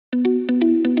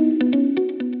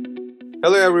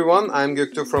Hello everyone, I'm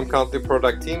Göktuğ from Country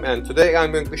Product Team, and today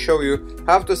I'm going to show you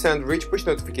how to send rich push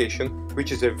notification,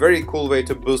 which is a very cool way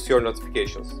to boost your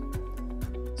notifications.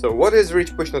 So what is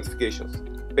rich push notifications?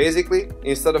 Basically,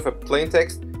 instead of a plain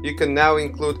text, you can now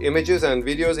include images and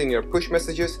videos in your push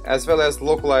messages as well as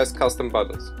localized custom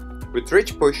buttons. With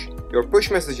rich push, your push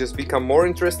messages become more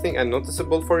interesting and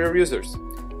noticeable for your users.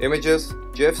 Images,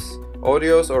 GIFs,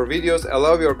 audios or videos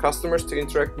allow your customers to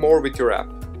interact more with your app.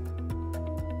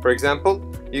 For example,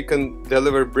 you can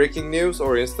deliver breaking news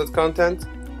or instant content,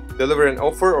 deliver an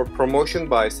offer or promotion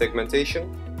by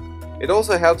segmentation. It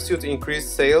also helps you to increase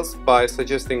sales by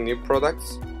suggesting new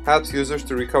products, helps users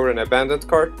to recover an abandoned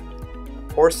cart,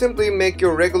 or simply make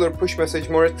your regular push message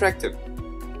more attractive.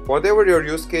 Whatever your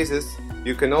use case is,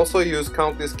 you can also use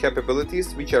countless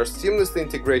capabilities which are seamlessly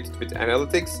integrated with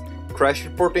analytics, crash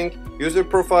reporting, user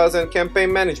profiles and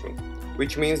campaign management,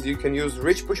 which means you can use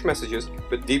rich push messages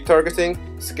with deep targeting,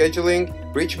 scheduling,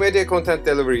 rich media content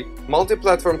delivery,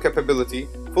 multi-platform capability,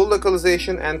 full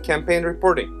localization and campaign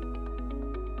reporting.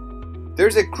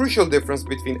 There's a crucial difference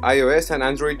between iOS and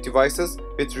Android devices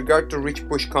with regard to rich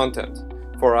push content.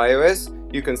 For iOS,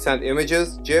 you can send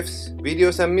images, GIFs,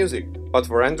 videos and music, but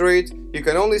for Android, you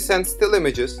can only send still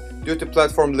images due to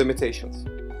platform limitations.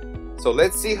 So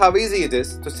let's see how easy it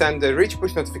is to send a rich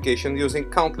push notification using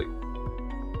Countly.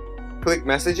 Click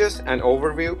Messages and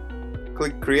Overview.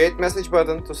 Click Create Message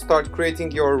button to start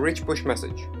creating your rich push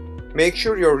message. Make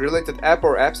sure your related app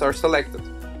or apps are selected.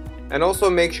 And also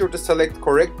make sure to select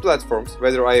correct platforms,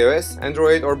 whether iOS,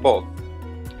 Android or both.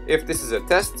 If this is a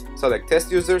test, select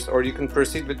test users or you can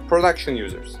proceed with production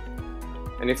users.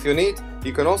 And if you need,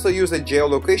 you can also use a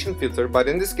geolocation filter, but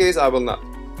in this case I will not.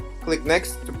 Click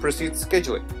Next to proceed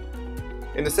scheduling.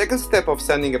 In the second step of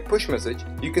sending a push message,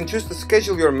 you can choose to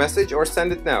schedule your message or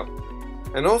send it now.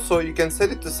 And also you can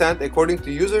set it to send according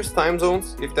to users' time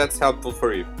zones if that's helpful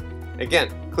for you. Again,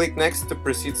 click Next to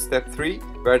proceed step 3,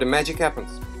 where the magic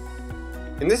happens.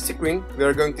 In this screen, we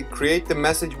are going to create the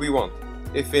message we want.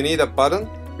 If we need a button,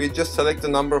 we just select the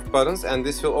number of buttons and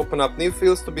this will open up new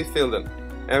fields to be filled in.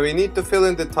 And we need to fill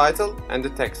in the title and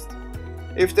the text.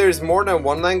 If there is more than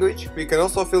one language, we can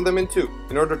also fill them in two,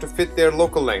 in order to fit their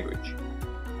local language.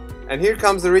 And here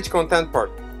comes the rich content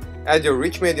part. Add your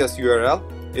rich media's URL,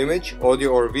 image, audio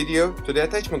or video to the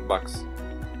attachment box.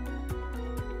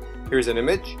 Here's an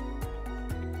image.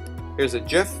 Here's a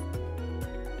GIF.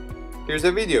 Here's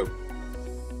a video.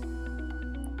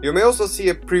 You may also see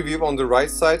a preview on the right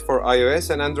side for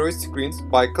iOS and Android screens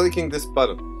by clicking this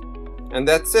button. And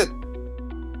that's it.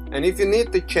 And if you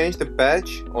need to change the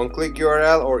badge on click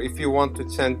URL or if you want to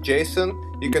send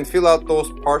JSON, you can fill out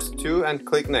those parts too and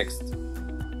click Next.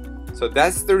 So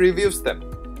that's the review step.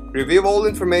 Review all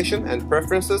information and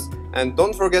preferences and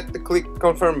don't forget to click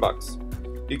Confirm box.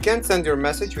 You can't send your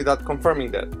message without confirming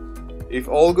that. If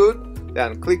all good,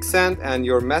 then click Send and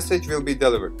your message will be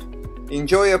delivered.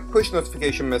 Enjoy a push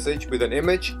notification message with an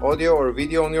image, audio or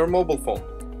video on your mobile phone.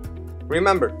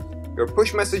 Remember, your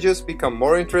push messages become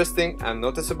more interesting and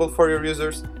noticeable for your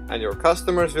users and your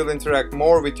customers will interact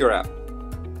more with your app.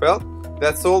 Well,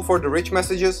 that's all for the rich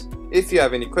messages. If you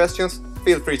have any questions,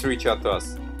 feel free to reach out to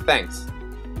us. Thanks!